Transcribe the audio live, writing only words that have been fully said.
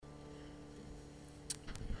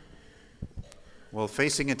Well,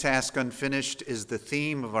 Facing a Task Unfinished is the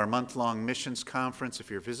theme of our month-long missions conference.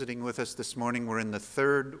 If you're visiting with us this morning, we're in the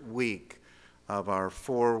third week of our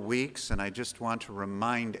 4 weeks, and I just want to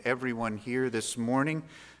remind everyone here this morning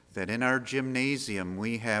that in our gymnasium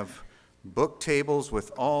we have book tables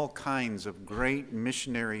with all kinds of great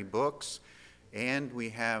missionary books, and we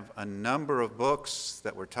have a number of books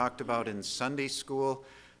that were talked about in Sunday school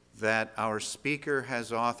that our speaker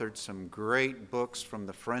has authored some great books from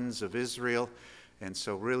the Friends of Israel. And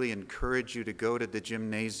so really encourage you to go to the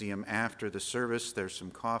gymnasium after the service. There's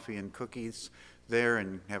some coffee and cookies there,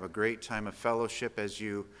 and have a great time of fellowship as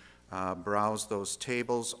you browse those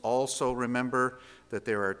tables. Also remember that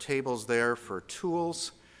there are tables there for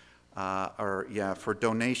tools, for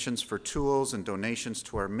donations for tools and donations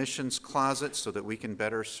to our missions closet so that we can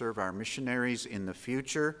better serve our missionaries in the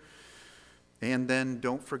future. And then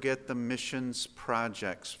don't forget the missions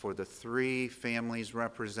projects for the 3 families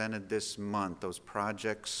represented this month. Those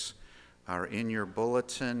projects are in your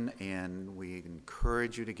bulletin, and we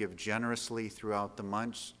encourage you to give generously throughout the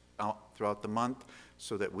month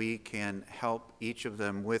so that we can help each of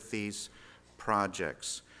them with these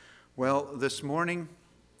projects. Well, this morning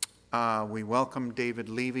we welcome David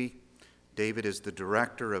Levy. David is the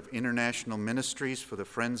Director of International Ministries for the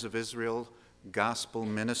Friends of Israel Gospel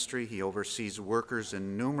Ministry. He oversees workers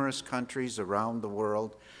in numerous countries around the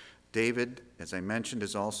world. David, as I mentioned,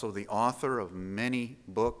 is also the author of many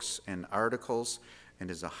books and articles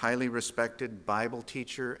and is a highly respected Bible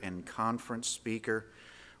teacher and conference speaker.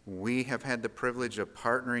 We have had the privilege of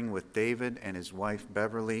partnering with David and his wife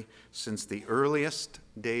Beverly since the earliest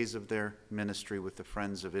days of their ministry with the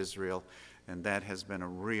Friends of Israel, and that has been a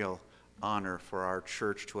real honor for our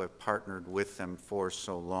church to have partnered with them for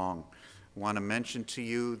so long. I want to mention to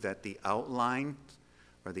you that the outlines,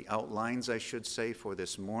 I should say, for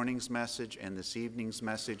this morning's message and this evening's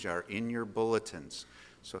message are in your bulletins.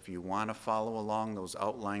 So if you want to follow along, those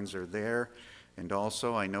outlines are there. And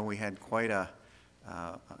also, I know we had quite an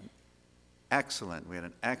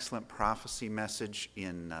excellent prophecy message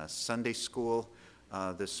in Sunday school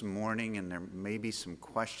this morning, and there may be some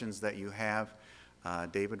questions that you have.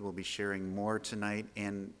 David will be sharing more tonight,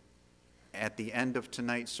 and at the end of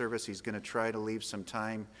tonight's service, he's going to try to leave some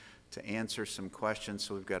time to answer some questions.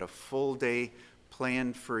 So we've got a full day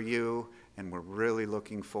planned for you, and we're really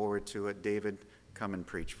looking forward to it. David, come and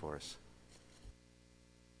preach for us.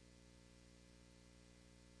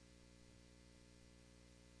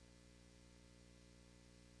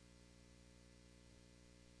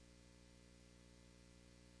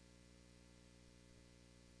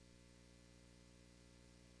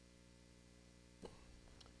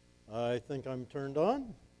 I think I'm turned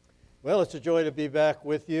on. Well, it's a joy to be back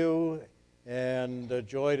with you and a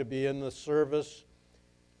joy to be in the service.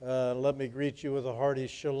 Let me greet you with a hearty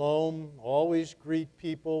shalom. Always greet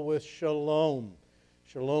people with shalom.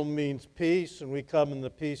 Shalom means peace, and we come in the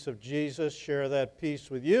peace of Jesus, share that peace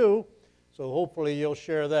with you. So hopefully you'll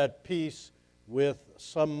share that peace with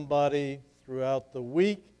somebody throughout the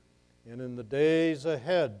week and in the days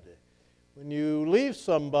ahead. When you leave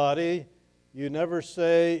somebody, you never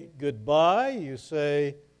say goodbye, you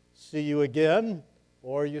say see you again,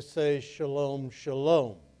 or you say shalom,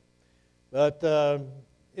 shalom. But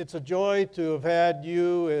it's a joy to have had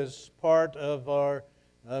you as part of our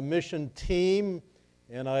mission team.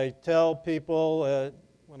 And I tell people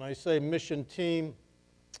when I say mission team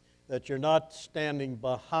that you're not standing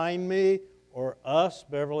behind me or us,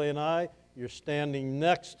 Beverly and I, you're standing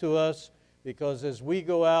next to us, because as we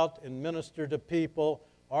go out and minister to people,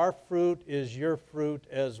 our fruit is your fruit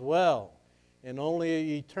as well. And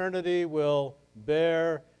only eternity will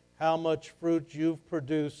bear how much fruit you've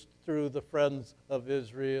produced through the Friends of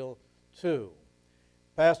Israel too.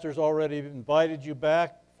 Pastor's already invited you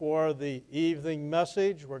back for the evening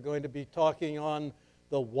message. We're going to be talking on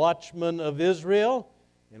the Watchman of Israel,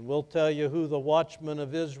 and we'll tell you who the Watchman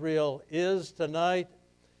of Israel is tonight,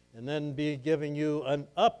 and then be giving you an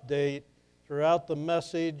update throughout the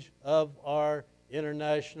message of our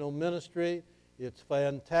international ministry. It's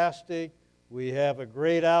fantastic. We have a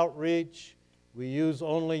great outreach. We use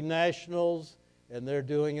only nationals, and they're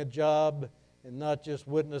doing a job in not just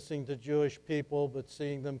witnessing to Jewish people, but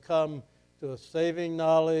seeing them come to a saving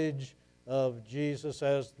knowledge of Jesus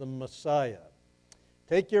as the Messiah.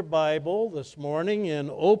 Take your Bible this morning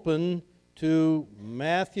and open to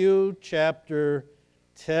Matthew chapter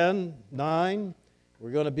 9.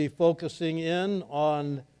 We're going to be focusing in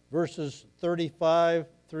on verses 35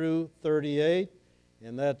 through 38,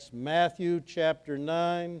 and that's Matthew chapter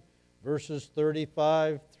 9, verses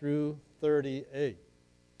 35 through 38.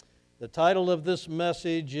 The title of this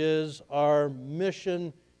message is Our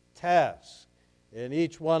Mission Task. and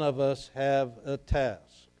each one of us have a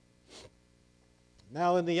task.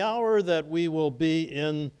 Now, in the hour that we will be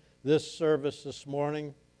in this service this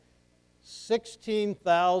morning,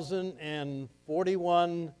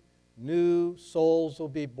 16,041 new souls will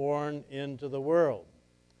be born into the world.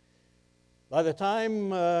 By the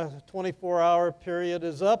time the 24-hour period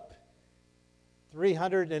is up,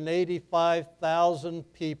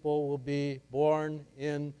 385,000 people will be born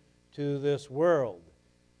into this world.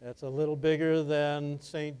 That's a little bigger than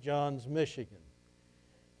St. John's, Michigan.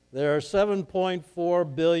 There are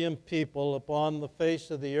 7.4 billion people upon the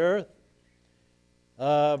face of the earth.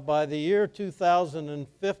 By the year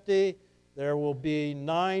 2050, there will be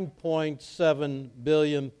 9.7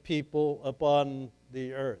 billion people upon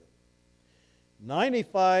the earth.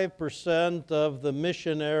 95% of the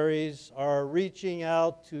missionaries are reaching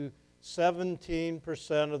out to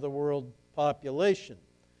 17% of the world population.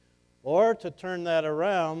 Or to turn that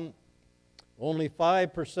around, only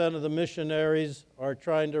 5% of the missionaries are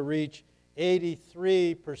trying to reach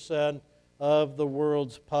 83% of the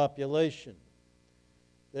world's population.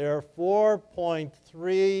 There are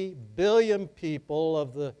 4.3 billion people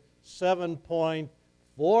of the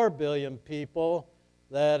 7.4 billion people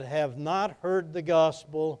that have not heard the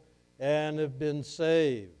gospel and have been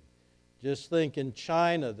saved. Just think, in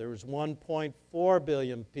China, there's 1.4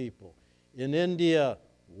 billion people. In India,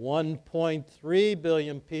 1.3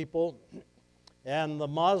 billion people. And the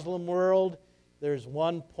Muslim world, there's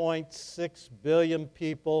 1.6 billion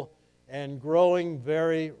people and growing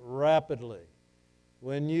very rapidly.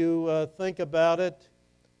 When you think about it,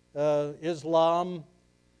 Islam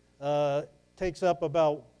takes up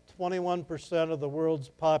about 21% of the world's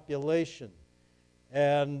population.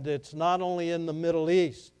 And it's not only in the Middle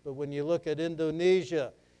East, but when you look at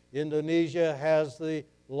Indonesia, Indonesia has the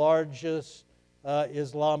largest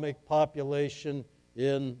Islamic population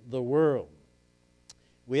in the world.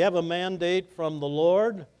 We have a mandate from the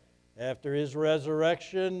Lord after His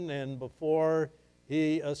resurrection and before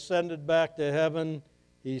He ascended back to heaven.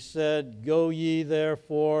 He said, "Go ye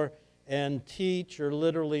therefore and teach," or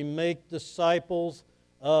literally make disciples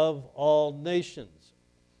of all nations.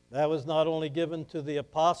 That was not only given to the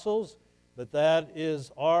apostles, but that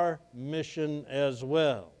is our mission as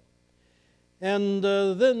well. And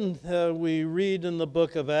then we read in the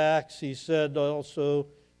book of Acts, he said also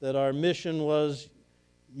that our mission was,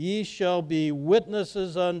 "Ye shall be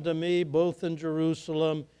witnesses unto me both in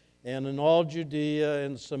Jerusalem and in all Judea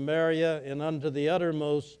and Samaria and unto the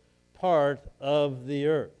uttermost part of the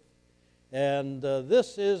earth." And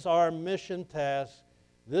this is our mission task.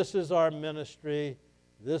 This is our ministry.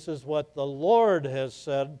 This is what the Lord has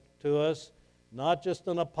said to us, not just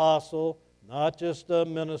an apostle, not just a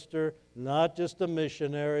minister, not just a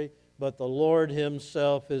missionary, but the Lord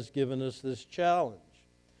Himself has given us this challenge.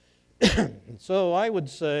 So I would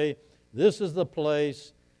say this is the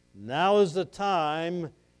place, now is the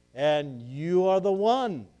time, and you are the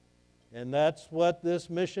one. And that's what this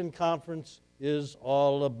mission conference is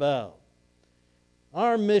all about.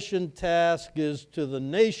 Our mission task is to the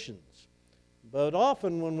nations. But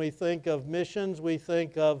often when we think of missions, we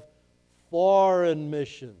think of foreign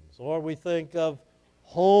missions, or we think of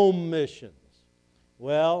home missions.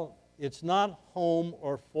 Well, it's not home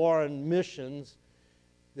or foreign missions.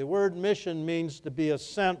 The word mission means to be a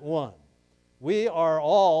sent one. We are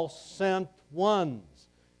all sent ones.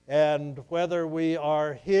 And whether we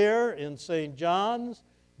are here in St. John's,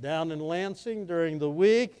 down in Lansing during the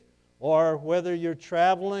week, or whether you're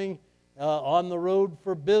traveling on the road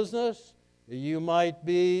for business, you might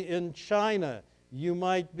be in China, you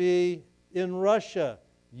might be in Russia,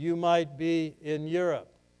 you might be in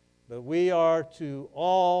Europe. But we are to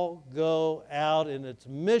all go out in its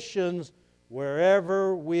missions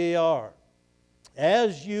wherever we are.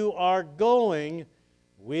 As you are going,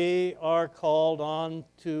 we are called on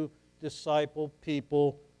to disciple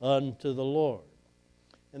people unto the Lord.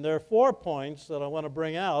 And there are 4 points that I want to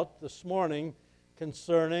bring out this morning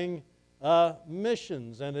concerning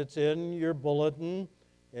missions, and it's in your bulletin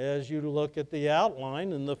as you look at the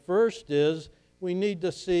outline. And the first is we need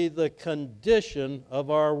to see the condition of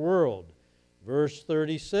our world. Verse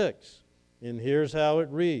 36, and here's how it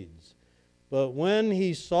reads. "But when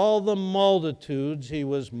He saw the multitudes, He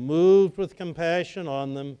was moved with compassion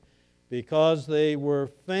on them, because they were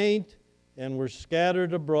faint and were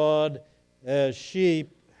scattered abroad as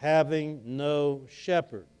sheep having no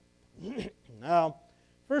shepherd." Now,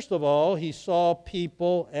 first of all, He saw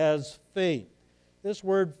people as faint. This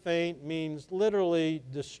word faint means literally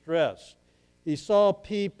distressed. He saw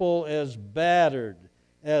people as battered,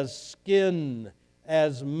 as skinned,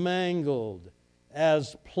 as mangled,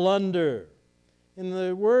 as plunder. And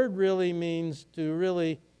the word really means to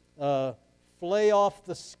really flay off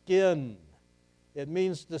the skin. It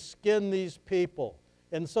means to skin these people.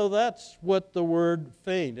 And so that's what the word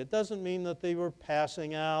faint. It doesn't mean that they were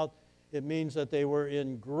passing out. It means that they were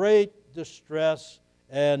in great distress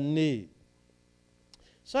and need.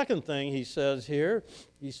 Second thing he says here,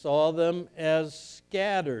 he saw them as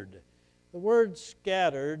scattered. The word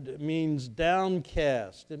scattered means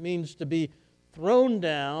downcast. It means to be thrown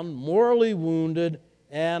down, morally wounded,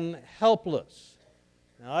 and helpless.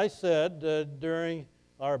 Now, I said during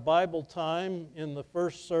our Bible time in the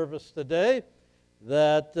first service today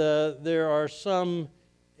that there are some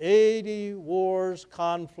 80 wars,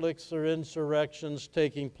 conflicts, or insurrections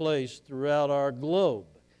taking place throughout our globe.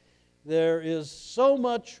 There is so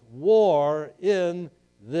much war in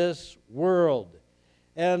this world.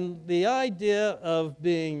 And the idea of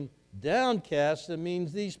being downcast, it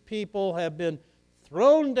means these people have been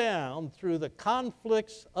thrown down through the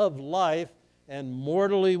conflicts of life and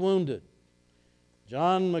mortally wounded.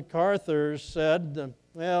 John MacArthur said,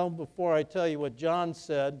 well, before I tell you what John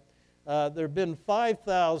said, there have been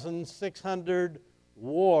 5,600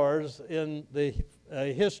 wars in the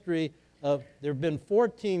history of, there have been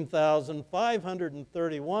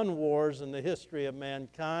 14,531 wars in the history of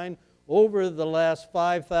mankind over the last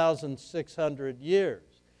 5,600 years.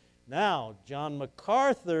 Now, John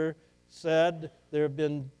MacArthur said there have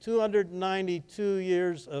been 292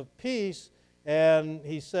 years of peace, and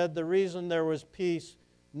he said the reason there was peace,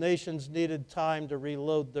 nations needed time to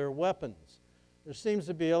reload their weapons. There seems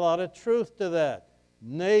to be a lot of truth to that.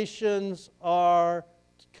 Nations are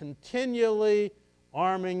continually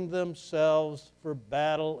arming themselves for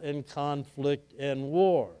battle and conflict and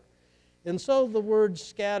war. And so the word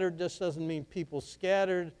scattered just doesn't mean people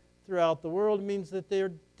scattered throughout the world. It means that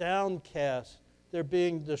they're downcast. They're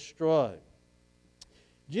being destroyed.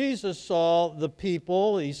 Jesus saw the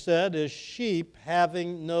people, he said, as sheep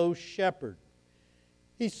having no shepherd.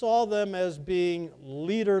 He saw them as being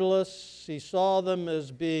leaderless. He saw them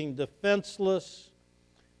as being defenseless.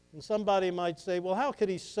 And somebody might say, well, how could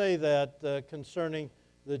he say that concerning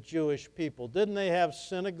the Jewish people? Didn't they have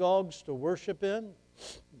synagogues to worship in?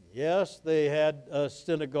 Yes, they had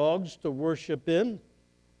synagogues to worship in.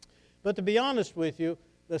 But to be honest with you,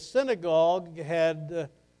 the synagogue had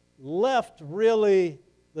left really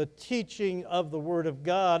the teaching of the Word of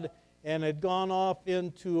God and had gone off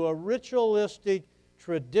into a ritualistic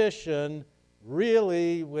tradition,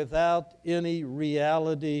 really without any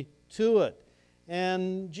reality to it.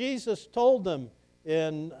 And Jesus told them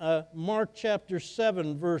in Mark chapter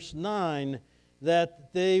 7, verse 9,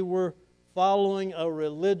 that they were following a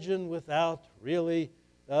religion without really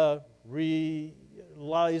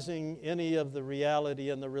realizing any of the reality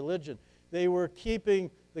in the religion. They were keeping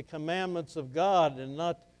the commandments of God and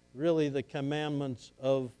not really the commandments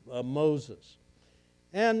of Moses.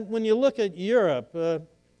 And when you look at Europe,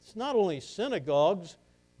 it's not only synagogues,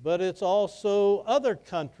 but it's also other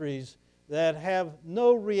countries that have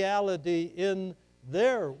no reality in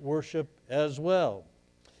their worship as well.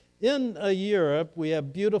 In Europe, we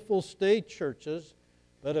have beautiful state churches,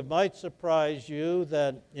 but it might surprise you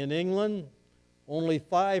that in England, only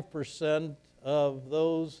 5% of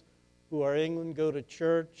those who are England go to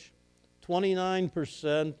church.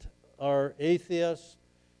 29% are atheists.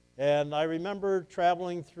 And I remember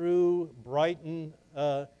traveling through Brighton,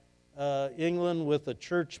 England with a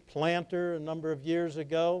church planter a number of years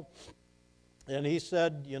ago. And he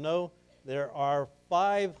said, you know, there are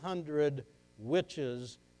 500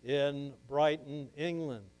 witches in Brighton,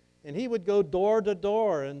 England. And he would go door to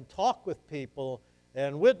door and talk with people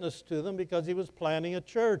and witness to them because he was planning a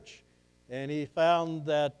church. And he found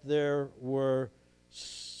that there were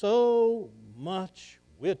so much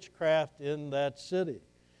witchcraft in that city.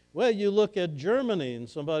 Well, you look at Germany, and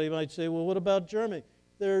somebody might say, well, what about Germany?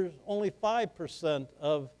 There's only 5%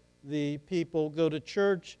 of the people go to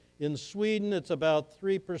church. In Sweden, it's about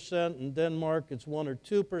 3%. In Denmark, it's 1 or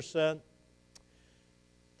 2%.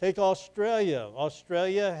 Take Australia.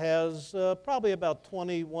 Australia has probably about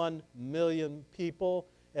 21 million people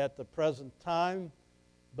at the present time.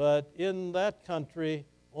 But in that country,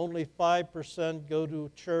 only 5% go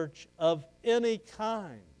to church of any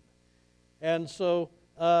kind. And so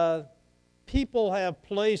people have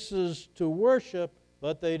places to worship,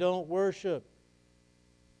 but they don't worship.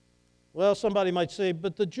 Well, somebody might say,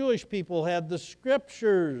 but the Jewish people had the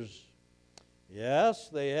Scriptures. Yes,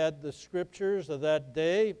 they had the Scriptures of that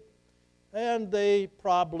day, and they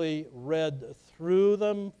probably read through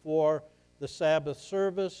them for the Sabbath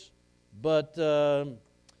service. But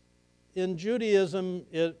in Judaism,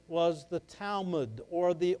 it was the Talmud,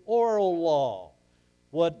 or the oral law,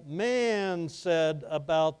 what man said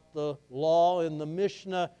about the law in the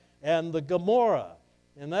Mishnah and the Gemara.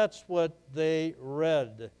 And that's what they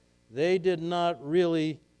read. They did not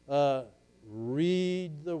really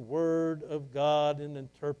read the Word of God and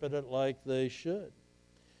interpret it like they should.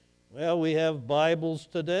 Well, we have Bibles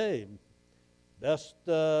today. Best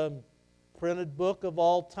printed book of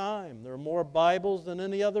all time. There are more Bibles than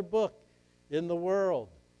any other book in the world,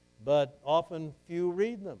 but often few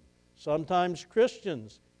read them. Sometimes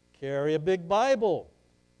Christians carry a big Bible,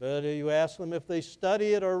 but you ask them if they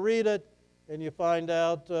study it or read it, and you find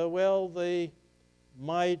out, well, they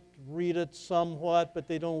might read it somewhat, but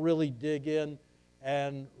they don't really dig in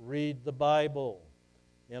and read the Bible.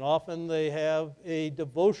 And often they have a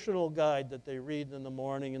devotional guide that they read in the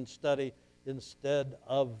morning and study instead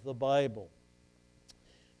of the Bible.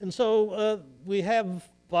 And so we have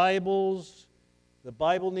Bibles. The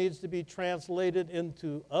Bible needs to be translated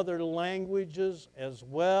into other languages as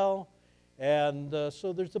well. And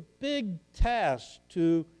so there's a big task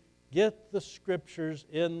to get the Scriptures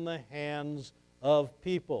in the hands of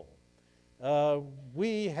people.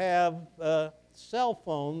 We have cell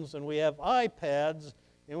phones, and we have iPads,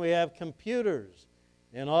 and we have computers.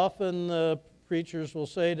 And often preachers will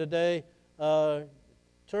say today,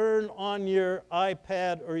 turn on your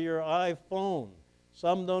iPad or your iPhone.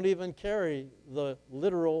 Some don't even carry the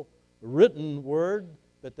literal written word,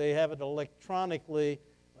 but they have it electronically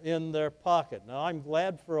in their pocket. Now, I'm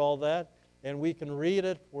glad for all that, and we can read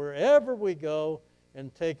it wherever we go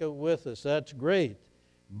and take it with us. That's great.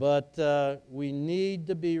 But we need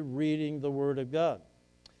to be reading the Word of God.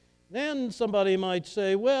 Then somebody might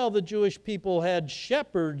say, well, the Jewish people had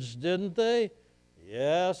shepherds, didn't they?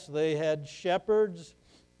 Yes, they had shepherds,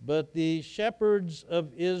 but the shepherds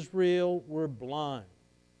of Israel were blind.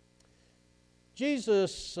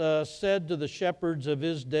 Jesus said to the shepherds of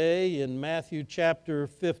his day in Matthew chapter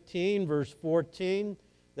 15, verse 14,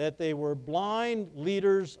 that they were blind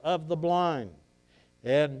leaders of the blind.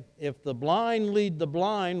 And if the blind lead the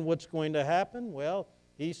blind, what's going to happen? Well,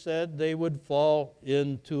 he said they would fall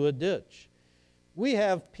into a ditch. We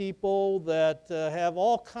have people that have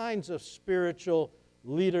all kinds of spiritual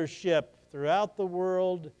leadership throughout the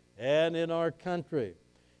world and in our country.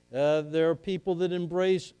 There are people that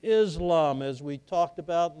embrace Islam, as we talked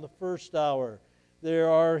about in the first hour. There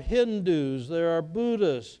are Hindus, there are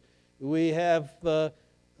Buddhists. We have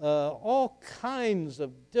all kinds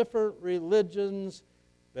of different religions.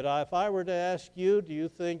 But if I were to ask you, do you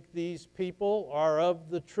think these people are of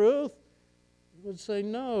the truth? You would say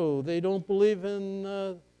no. They don't believe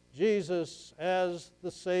in Jesus as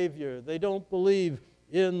the Savior. They don't believe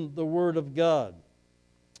in the Word of God.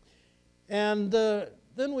 And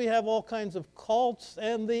then we have all kinds of cults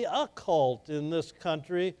and the occult in this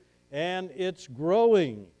country, and it's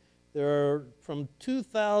growing. There are from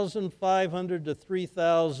 2,500 to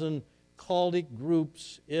 3,000 cultic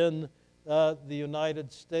groups in the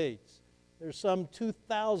United States. There's some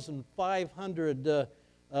 2,500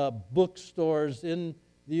 bookstores in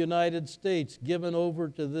the United States given over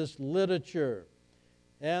to this literature.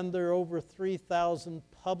 And there are over 3,000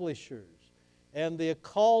 publishers. And the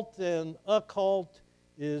occult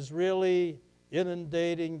is really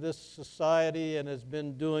inundating this society and has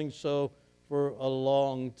been doing so for a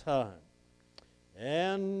long time.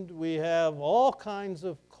 And we have all kinds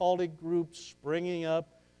of cultic groups springing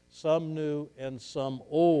up, some new and some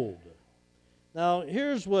old. Now,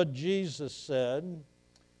 here's what Jesus said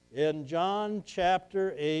in John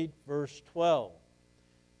chapter 8, verse 12.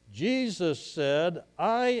 Jesus said,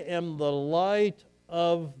 I am the light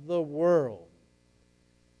of the world.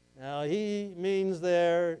 Now, he means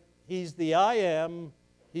there, he's the I am,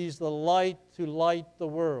 he's the light to light the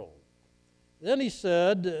world. Then he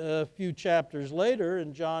said a few chapters later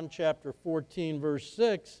in John chapter 14, verse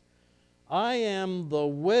 6, I am the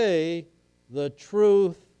way, the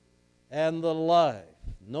truth, and the life.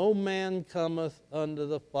 No man cometh unto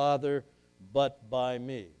the Father but by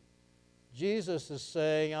me. Jesus is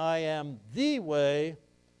saying, I am the way,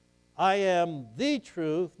 I am the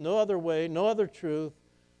truth, no other way, no other truth.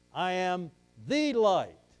 I am the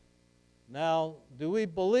light. Now, do we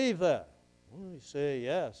believe that? Well, you say,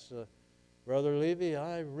 yes, Brother Levy,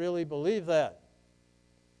 I really believe that.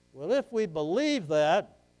 Well, if we believe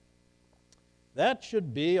that, that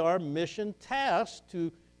should be our mission task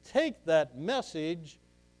to take that message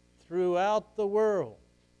throughout the world.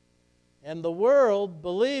 And the world,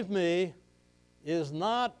 believe me, is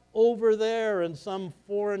not over there in some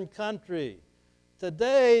foreign country.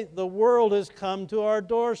 Today, the world has come to our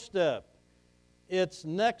doorstep. It's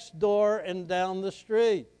next door and down the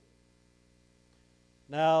street.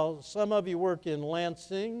 Now, some of you work in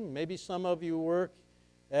Lansing. Maybe some of you work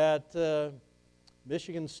at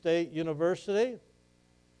Michigan State University,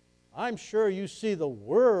 I'm sure you see the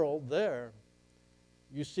world there.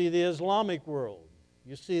 You see the Islamic world.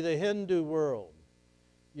 You see the Hindu world.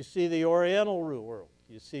 You see the Oriental world.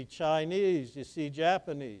 You see Chinese. You see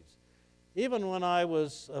Japanese. Even when I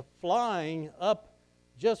was flying up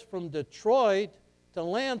just from Detroit to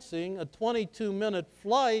Lansing, a 22-minute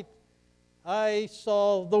flight, I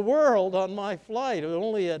saw the world on my flight. It was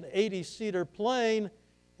only an 80-seater plane,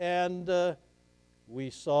 and I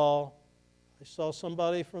saw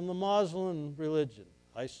somebody from the Muslim religion.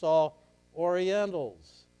 I saw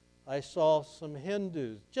Orientals. I saw some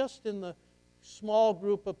Hindus, just in the small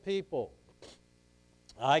group of people.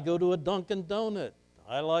 I go to a Dunkin' Donut.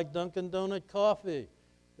 I like Dunkin' Donut coffee.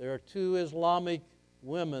 There are 2 Islamic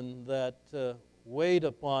women that wait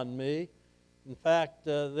upon me. In fact,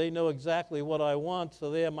 they know exactly what I want,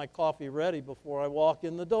 so they have my coffee ready before I walk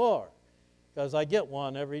in the door, because I get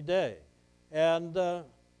one every day. And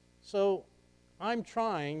so I'm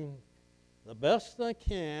trying the best I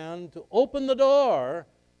can to open the door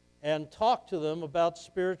and talk to them about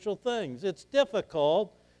spiritual things. It's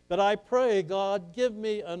difficult, but I pray, God, give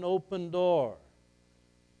me an open door.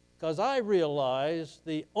 Because I realize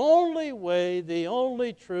the only way, the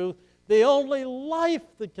only truth, the only life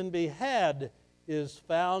that can be had is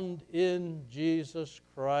found in Jesus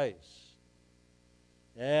Christ.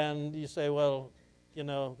 And you say, well,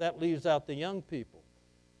 that leaves out the young people.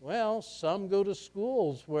 Well, some go to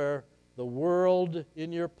schools where the world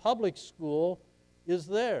in your public school is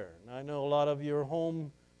there. And I know a lot of you are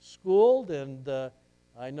home-schooled, and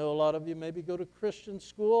I know a lot of you maybe go to Christian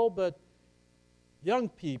school, but young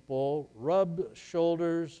people rub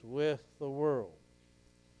shoulders with the world.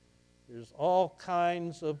 There's all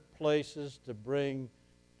kinds of places to bring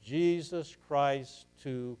Jesus Christ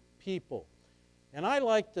to people. And I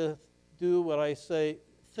like to do what I say,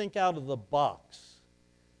 think out of the box.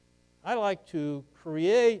 I like to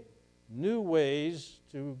create new ways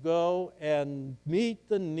to go and meet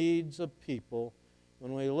the needs of people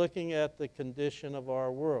when we're looking at the condition of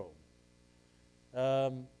our world.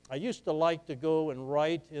 I used to like to go and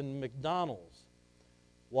write in McDonald's.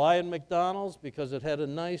 Why in McDonald's? Because it had a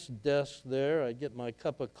nice desk there. I'd get my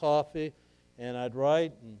cup of coffee, and I'd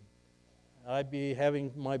write, and I'd be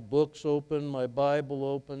having my books open, my Bible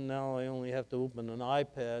open. Now I only have to open an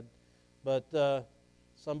iPad. But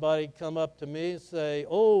somebody'd come up to me and say,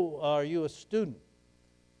 "Oh, are you a student?"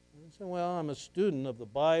 I say, "Well, I'm a student of the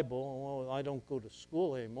Bible. Well, I don't go to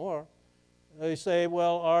school anymore." They say,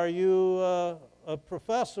 "Well, are you a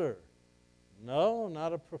professor?" "No,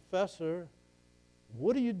 not a professor."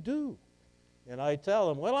 "What do you do?" And I tell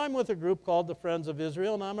them, "Well, I'm with a group called the Friends of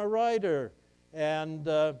Israel, and I'm a writer." And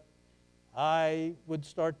I would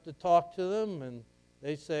start to talk to them, and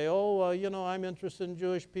they say, "Oh, I'm interested in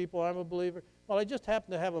Jewish people. I'm a believer." "Well, I just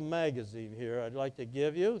happen to have a magazine here I'd like to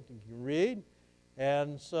give you. You can read."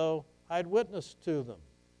 And so I'd witness to them.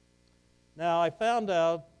 Now, I found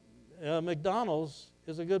out McDonald's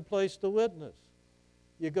is a good place to witness.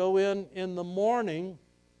 You go in the morning,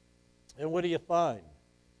 and what do you find?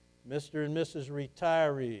 Mr. and Mrs.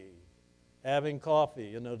 Retiree having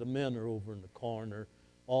coffee. The men are over in the corner,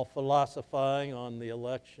 all philosophizing on the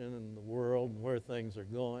election and the world and where things are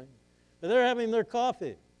going. But they're having their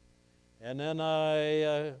coffee. And then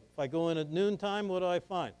if I go in at noontime, what do I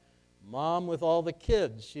find? Mom with all the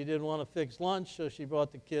kids. She didn't want to fix lunch, so she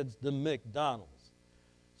brought the kids to McDonald's.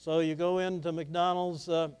 So you go into McDonald's,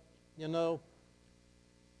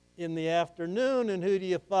 in the afternoon, and who do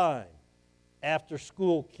you find?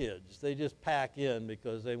 After-school kids. They just pack in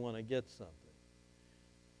because they want to get something.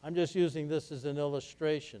 I'm just using this as an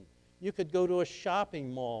illustration. You could go to a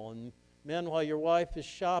shopping mall, and men, while your wife is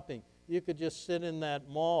shopping, you could just sit in that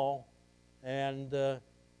mall, and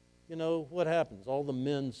what happens? All the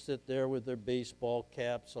men sit there with their baseball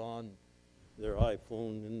caps on, their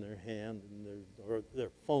iPhone in their hand, or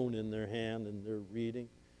their phone in their hand, and they're reading.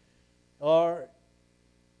 Or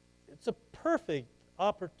it's a perfect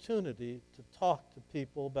opportunity to talk to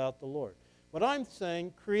people about the Lord. What I'm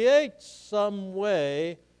saying, create some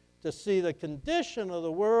way to see the condition of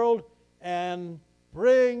the world and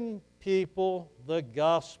bring people the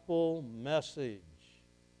gospel message.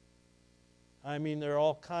 I mean, there are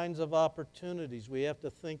all kinds of opportunities. We have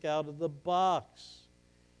to think out of the box.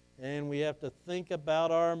 And we have to think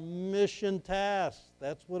about our mission task.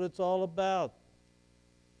 That's what it's all about.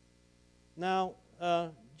 Now,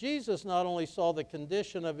 Jesus not only saw the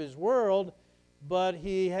condition of his world, but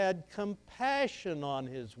he had compassion on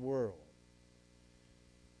his world.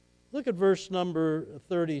 Look at verse number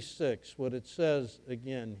 36, what it says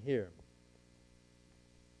again here.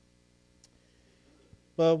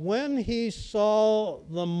 But when he saw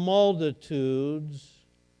the multitudes,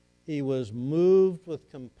 he was moved with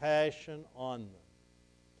compassion on them.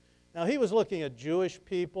 Now, he was looking at Jewish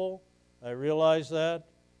people. I realize that.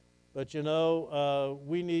 But you know,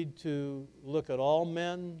 we need to look at all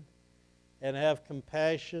men and have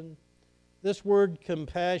compassion. This word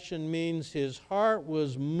compassion means his heart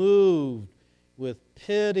was moved with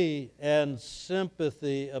pity and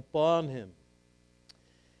sympathy upon him.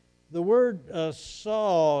 The word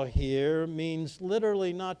saw here means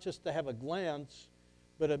literally not just to have a glance,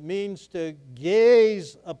 but it means to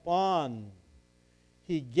gaze upon.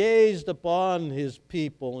 He gazed upon his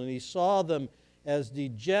people, and he saw them as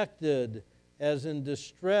dejected, as in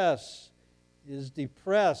distress, as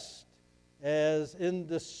depressed, as in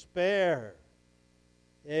despair.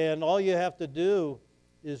 And all you have to do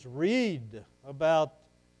is read about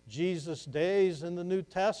Jesus' days in the New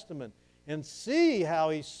Testament and see how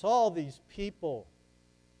he saw these people.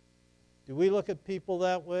 Do we look at people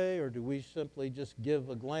that way, or do we simply just give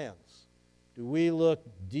a glance? Do we look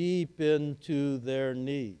deep into their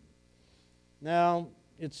need? Now,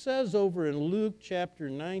 it says over in Luke chapter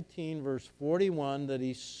 19, verse 41, that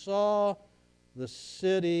he saw the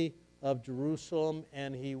city of Jerusalem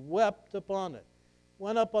and he wept upon it.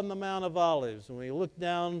 Went up on the Mount of Olives, and when he looked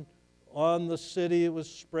down on the city, it was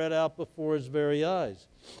spread out before his very eyes.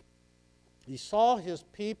 He saw his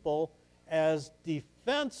people as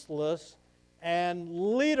defenseless and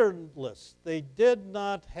leaderless. They did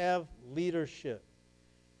not have leadership.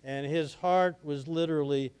 And his heart was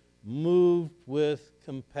literally moved with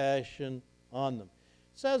compassion on them.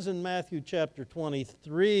 It says in Matthew chapter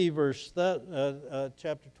 23, verse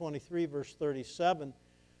 37,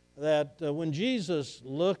 that when Jesus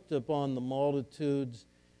looked upon the multitudes,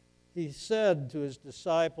 he said to his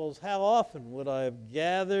disciples, "How often would I have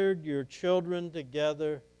gathered your children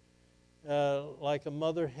together like a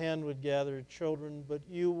mother hen would gather her children, but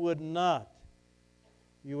you would not.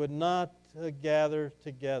 You would not gather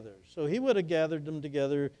together." So he would have gathered them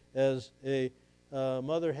together as a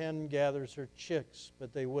mother hen gathers her chicks,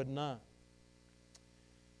 but they would not.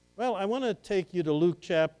 Well, I want to take you to Luke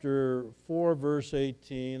chapter 4, verse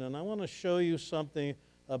 18, and I want to show you something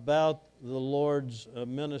about the Lord's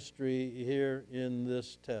ministry here in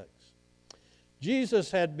this text.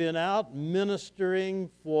 Jesus had been out ministering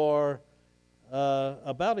for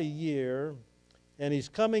about a year, and he's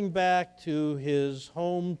coming back to his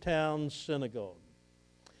hometown synagogue.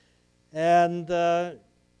 And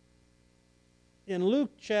in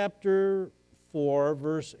Luke chapter 4,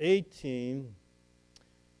 verse 18,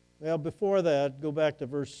 well, before that, go back to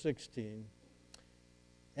verse 16.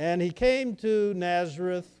 "And he came to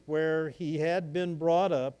Nazareth, where he had been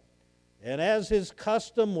brought up, and as his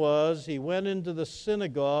custom was, he went into the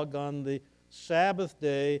synagogue on the Sabbath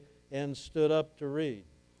day and stood up to read."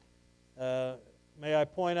 May I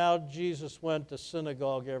point out, Jesus went to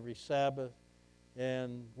synagogue every Sabbath,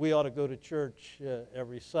 and we ought to go to church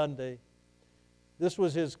every Sunday. This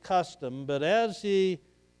was his custom, but as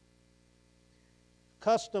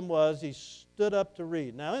custom was, he stood up to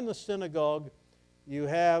read. Now, in the synagogue, you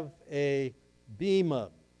have a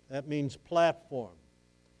bema. That means platform.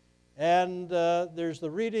 And there's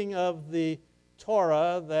the reading of the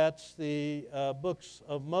Torah, that's the books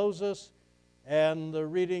of Moses, and the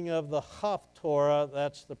reading of the Haftorah,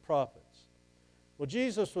 that's the prophets. Well,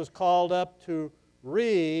 Jesus was called up to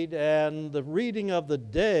read, and the reading of the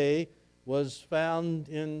day was found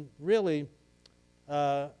in really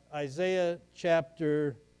Isaiah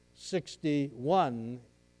chapter 61,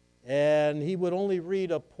 and he would only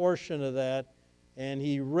read a portion of that, and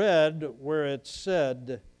he read where it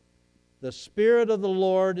said, "The Spirit of the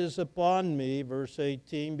Lord is upon me," verse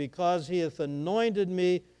 18, "because he hath anointed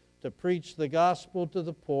me to preach the gospel to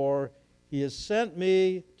the poor. He has sent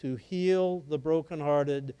me to heal the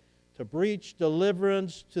brokenhearted, to preach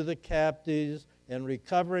deliverance to the captives, and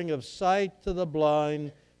recovering of sight to the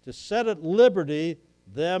blind, to set at liberty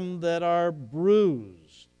them that are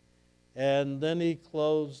bruised." And then he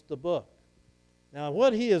closed the book. Now,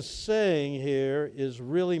 what he is saying here is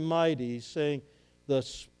really mighty. He's saying, "The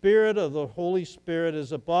Spirit of the Holy Spirit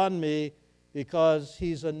is upon me because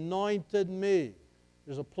he's anointed me."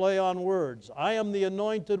 There's a play on words. I am the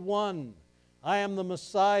anointed one. I am the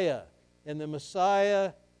Messiah. And the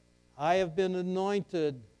Messiah, I have been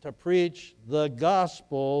anointed to preach the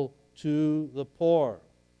gospel to the poor.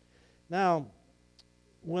 Now,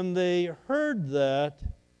 when they heard that,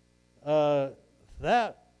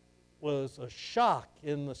 that was a shock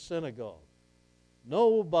in the synagogue.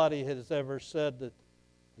 Nobody has ever said that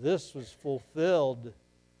this was fulfilled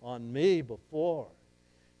on me before.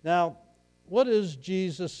 Now, what is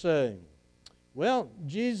Jesus saying? Well,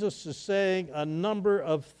 Jesus is saying a number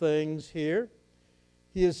of things here.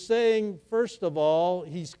 He is saying, first of all,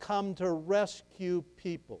 he's come to rescue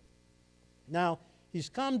people. Now, he's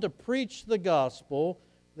come to preach the gospel.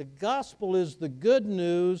 The gospel is the good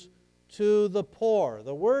news to the poor.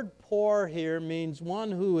 The word poor here means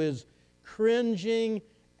one who is cringing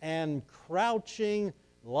and crouching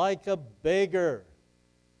like a beggar.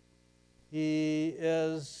 He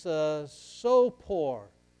is so poor.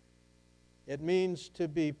 It means to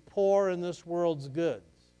be poor in this world's goods.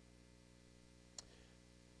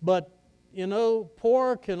 But, you know,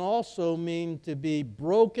 poor can also mean to be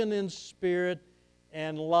broken in spirit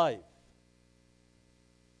and life.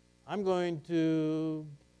 I'm going to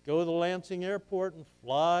go to the Lansing Airport and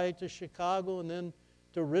fly to Chicago and then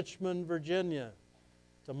to Richmond, Virginia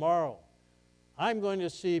tomorrow. I'm going to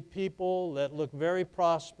see people that look very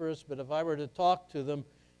prosperous, but if I were to talk to them,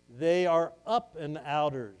 they are up and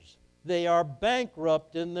outers. They are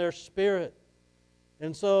bankrupt in their spirit.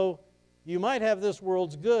 And so you might have this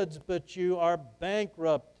world's goods, but you are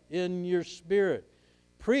bankrupt in your spirit.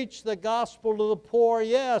 Preach the gospel to the poor,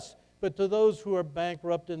 yes, but to those who are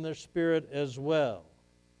bankrupt in their spirit as well.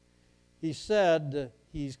 He said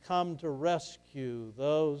he's come to rescue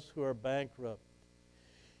those who are bankrupt,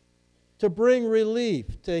 to bring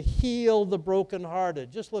relief, to heal the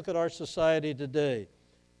brokenhearted. Just look at our society today.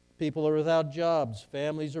 People are without jobs.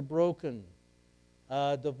 Families are broken.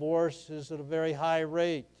 Divorce is at a very high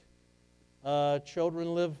rate.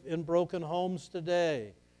 Children live in broken homes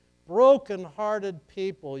today. Broken-hearted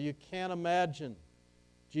people, you can't imagine.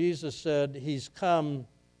 Jesus said he's come,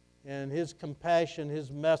 and his compassion,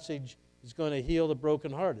 his message is going to heal the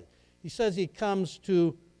brokenhearted. He says he comes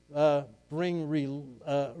to bring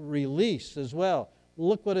release as well.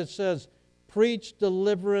 Look what it says. Preach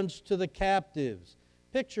deliverance to the captives.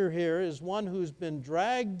 Picture here is one who's been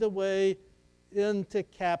dragged away into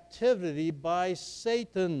captivity by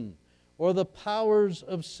Satan or the powers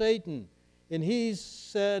of Satan. And he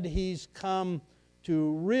said he's come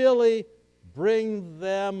to really bring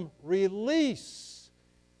them release.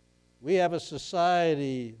 We have a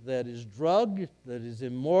society that is drugged, that is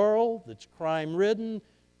immoral, that's crime-ridden,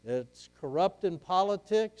 that's corrupt in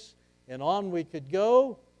politics, and on we could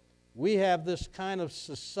go. We have this kind of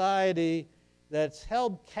society that's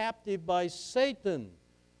held captive by Satan,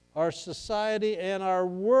 our society and our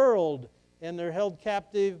world, and they're held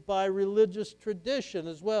captive by religious tradition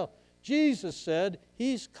as well. Jesus said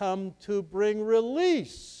he's come to bring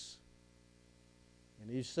release. And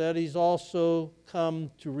he said he's also come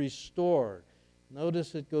to restore.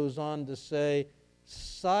 Notice it goes on to say,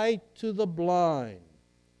 sight to the blind.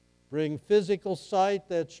 Bring physical sight,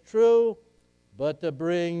 that's true, but to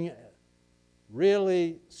bring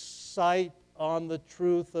really sight on the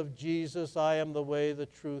truth of Jesus. I am the way, the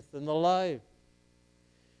truth, and the life.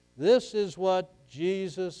 This is what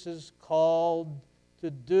Jesus is called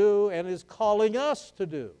to do and is calling us to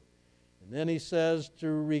do. And then he says to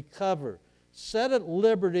recover. Set at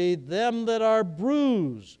liberty them that are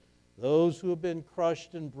bruised, those who have been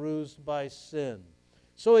crushed and bruised by sin.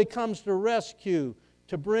 So he comes to rescue,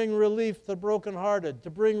 to bring relief to the brokenhearted, to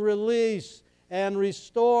bring release and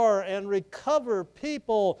restore and recover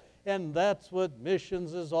people. And that's what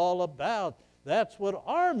missions is all about. That's what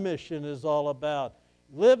our mission is all about.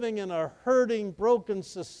 Living in a hurting, broken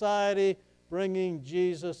society, bringing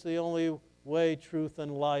Jesus, the only way, truth,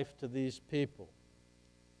 and life to these people.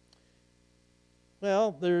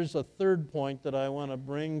 Well, there's a third point that I want to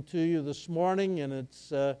bring to you this morning, and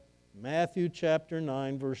it's Matthew chapter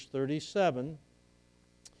 9, verse 37.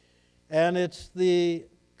 And it's the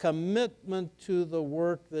commitment to the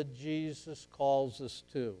work that Jesus calls us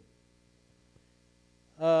to.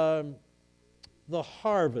 The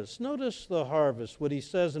harvest. Notice the harvest, what he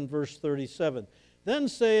says in verse 37. Then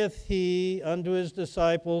saith he unto his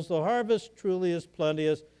disciples, the harvest truly is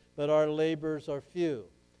plenteous, but our labors are few.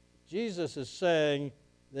 Jesus is saying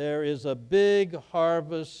there is a big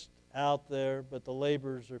harvest out there, but the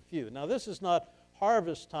laborers are few. Now, this is not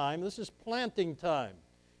harvest time. This is planting time.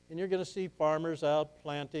 And you're going to see farmers out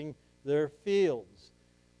planting their fields.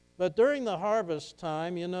 But during the harvest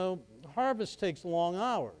time, you know, harvest takes long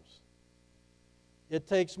hours. It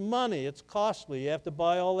takes money. It's costly. You have to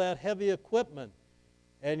buy all that heavy equipment.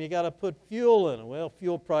 And you got to put fuel in it. Well,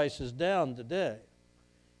 fuel price is down today.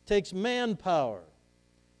 It takes manpower.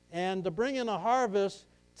 And to bring in a harvest,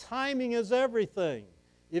 timing is everything.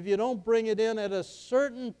 If you don't bring it in at a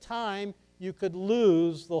certain time, you could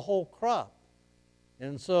lose the whole crop.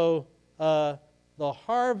 And so the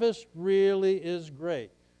harvest really is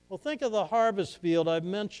great. Well, think of the harvest field I've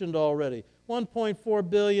mentioned already. 1.4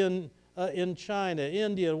 billion in China,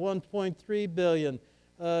 India 1.3 billion,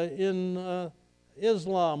 in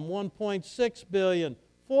Islam 1.6 billion,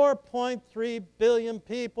 4.3 billion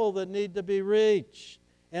people that need to be reached,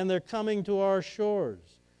 and they're coming to our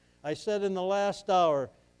shores. I said in the last hour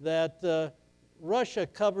that Russia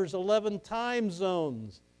covers 11 time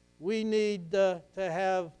zones. We need to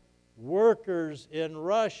have workers in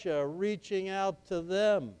Russia reaching out to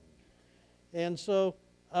them. And so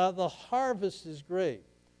the harvest is great.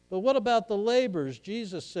 But what about the labors?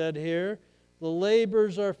 Jesus said here, the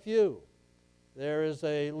labors are few. There is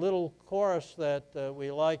a little chorus that we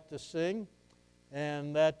like to sing,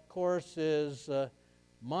 and that chorus is,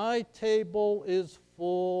 my table is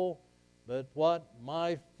full, but what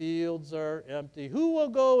my fields are empty. Who will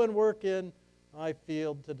go and work in my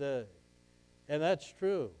field today? And that's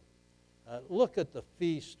true. Look at the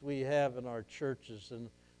feast we have in our churches and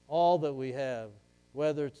all that we have,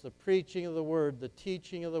 whether it's the preaching of the Word, the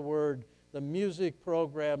teaching of the Word, the music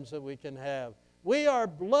programs that we can have. We are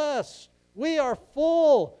blessed. We are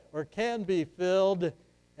full, or can be filled.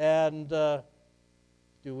 And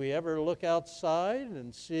do we ever look outside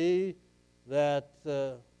and see that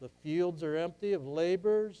the fields are empty of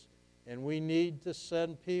laborers and we need to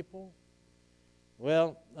send people?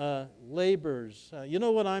 Well, laborers, you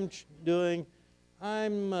know what I'm doing?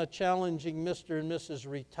 I'm challenging Mr. and Mrs.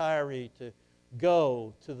 Retiree to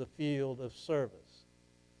go to the field of service.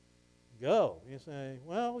 Go. You say,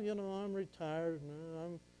 well, you know, I'm retired.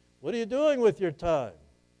 What are you doing with your time?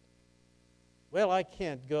 Well, I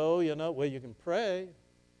can't go, you know. Well, you can pray.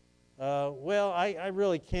 Well, I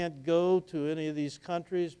really can't go to any of these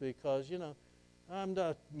countries because, you know, I'm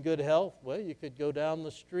not in good health. Well, you could go down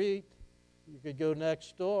the street. You could go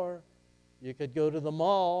next door. You could go to the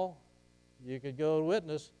mall. You could go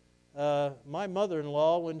witness. My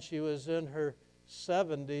mother-in-law, when she was in her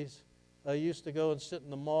 70s, used to go and sit in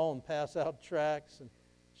the mall and pass out tracts, and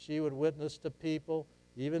she would witness to people.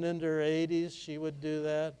 Even into her 80s, she would do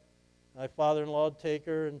that. My father-in-law would take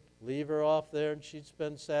her and leave her off there, and she'd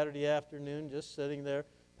spend Saturday afternoon just sitting there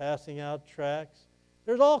passing out tracts.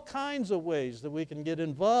 There's all kinds of ways that we can get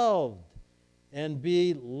involved and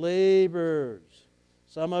be laborers.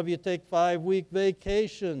 Some of you take 5-week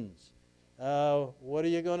vacations. What are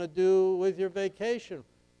you going to do with your vacation?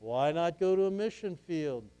 Why not go to a mission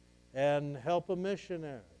field and help a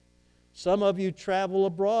missionary? Some of you travel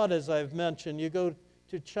abroad, as I've mentioned. You go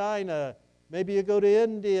to China. Maybe you go to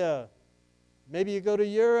India. Maybe you go to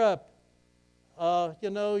Europe. You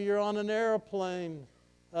know, you're on an airplane.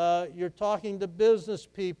 You're talking to business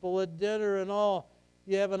people at dinner and all.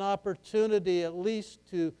 You have an opportunity at least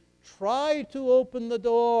to try to open the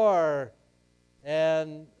door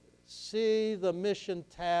and see the mission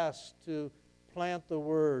task to plant the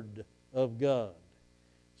Word of God.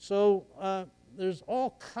 So there's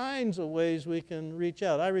all kinds of ways we can reach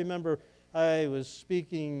out. I remember I was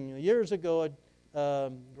speaking years ago at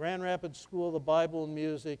Grand Rapids School of the Bible and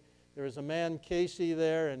Music. There was a man, Casey,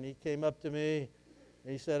 there, and he came up to me.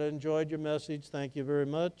 He said, I enjoyed your message. Thank you very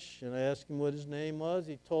much. And I asked him what his name was.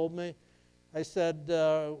 He told me. I said,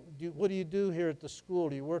 what do you do here at the school?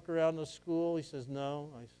 Do you work around the school? He says, no.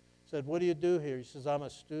 I said, what do you do here? He says, I'm a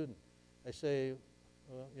student. I say,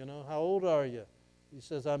 well, you know, how old are you? He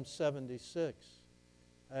says, I'm 76.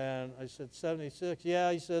 And I said, 76?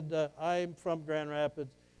 Yeah, he said, I'm from Grand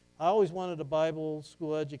Rapids. I always wanted a Bible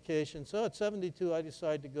school education. So at 72, I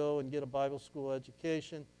decided to go and get a Bible school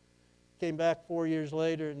education. Came back 4 years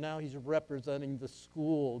later, and now he's representing the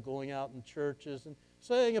school, going out in churches and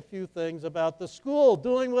saying a few things about the school,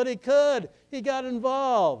 doing what he could. He got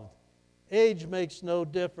involved. Age makes no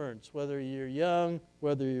difference. Whether you're young,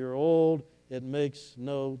 whether you're old, it makes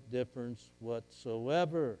no difference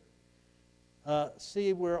whatsoever.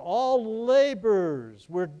 See, we're all laborers.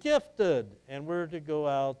 We're gifted, and we're to go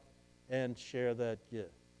out and share that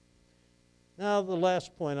gift. Now, the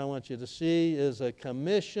last point I want you to see is a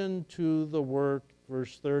commission to the work,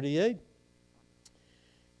 verse 38.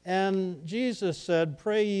 And Jesus said,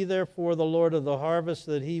 pray ye therefore the Lord of the harvest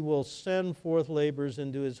that he will send forth laborers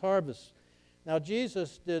into his harvest. Now,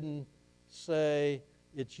 Jesus didn't say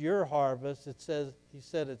it's your harvest. He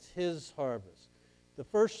said it's his harvest. The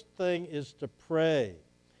first thing is to pray.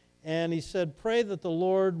 And he said, pray that the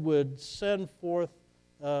Lord would send forth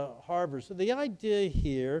harvest. So the idea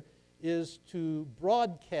here is to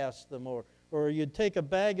broadcast them, or you'd take a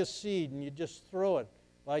bag of seed and you just throw it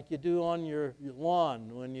like you do on your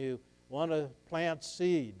lawn when you want to plant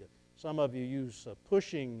seed. Some of you use a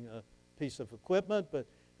pushing piece of equipment, but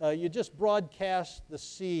you just broadcast the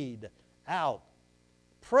seed out.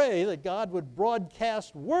 Pray that God would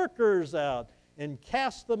broadcast workers out and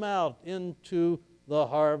cast them out into the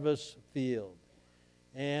harvest field.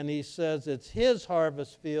 And he says it's his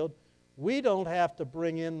harvest field. We don't have to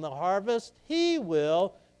bring in the harvest. He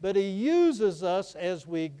will, but he uses us as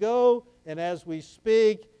we go and as we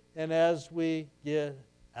speak and as we get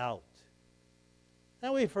out.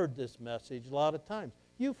 Now, we've heard this message a lot of times.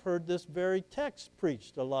 You've heard this very text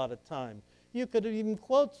preached a lot of times. You could even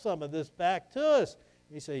quote some of this back to us.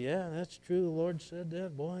 You say, yeah, that's true. The Lord said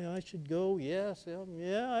that. Boy, I should go. Yes,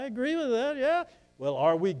 yeah, I agree with that. Yeah. Well,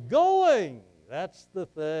 are we going? That's the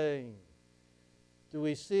thing. Do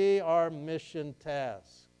we see our mission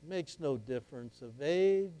task? Makes no difference of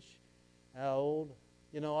age, how old.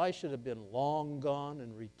 You know, I should have been long gone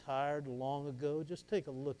and retired long ago. Just take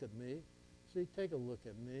a look at me. See, take a look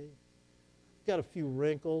at me. Got a few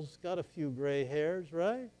wrinkles, got a few gray hairs,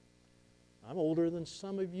 right? I'm older than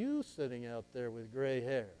some of you sitting out there with gray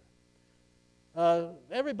hair.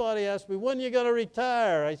 Everybody asked me, when are you going to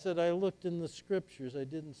retire? I said, I looked in the scriptures. I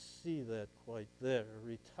didn't see that quite there,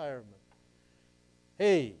 retirement.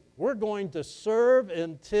 Hey, we're going to serve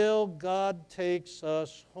until God takes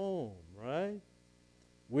us home, right?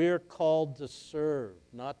 We're called to serve,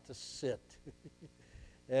 not to sit.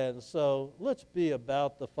 And so let's be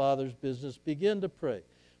about the Father's business. Begin to pray.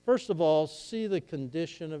 First of all, see the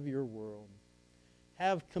condition of your world.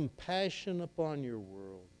 Have compassion upon your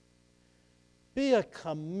world. Be a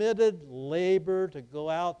committed laborer to go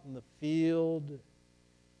out in the field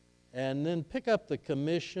and then pick up the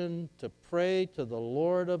commission to pray to the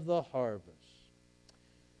Lord of the harvest.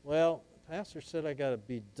 Well, Pastor said I got to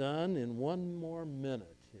be done in one more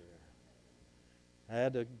minute here. I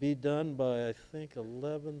had to be done by, I think,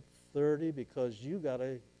 11:30 because you got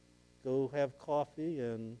to go have coffee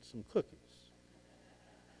and some cookies.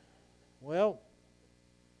 Well,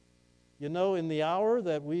 you know, in the hour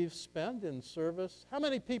that we've spent in service, how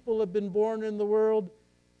many people have been born in the world?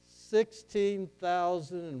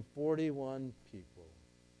 16,041 people.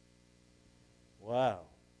 Wow,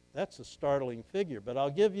 that's a startling figure. But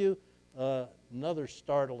I'll give you another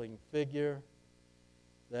startling figure,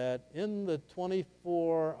 that in the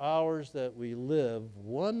 24 hours that we live,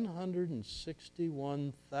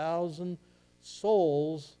 161,000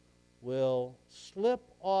 souls will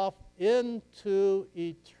slip off into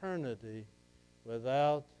eternity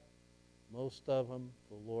without, most of them,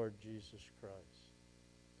 the Lord Jesus Christ.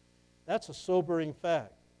 That's a sobering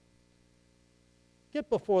fact. Get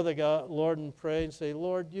before the Lord and pray and say,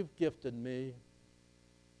 Lord, you've gifted me.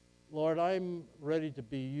 Lord, I'm ready to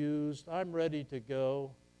be used. I'm ready to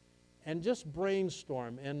go. And just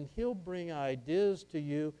brainstorm, and He'll bring ideas to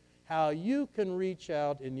you how you can reach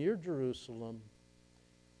out in your Jerusalem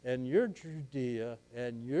and your Judea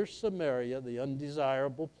and your Samaria, the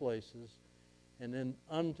undesirable places, and then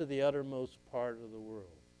unto the uttermost part of the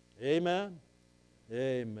world. Amen?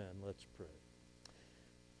 Amen. Let's pray.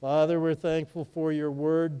 Father, we're thankful for your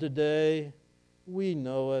word today. We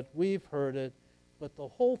know it. We've heard it. But the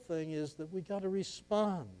whole thing is that we got to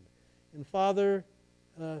respond. And Father,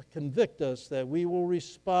 convict us that we will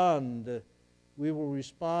respond. We will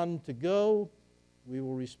respond to go. We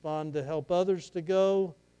will respond to help others to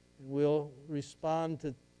go. And we'll respond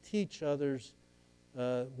to teach others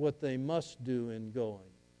what they must do in going.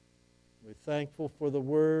 We're thankful for the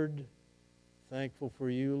word. Thankful for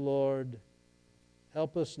you, Lord.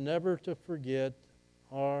 Help us never to forget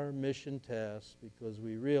our mission task, because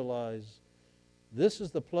we realize this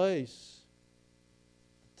is the place.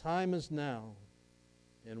 The time is now,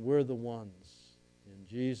 and we're the ones. In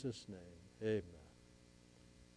Jesus' name, amen.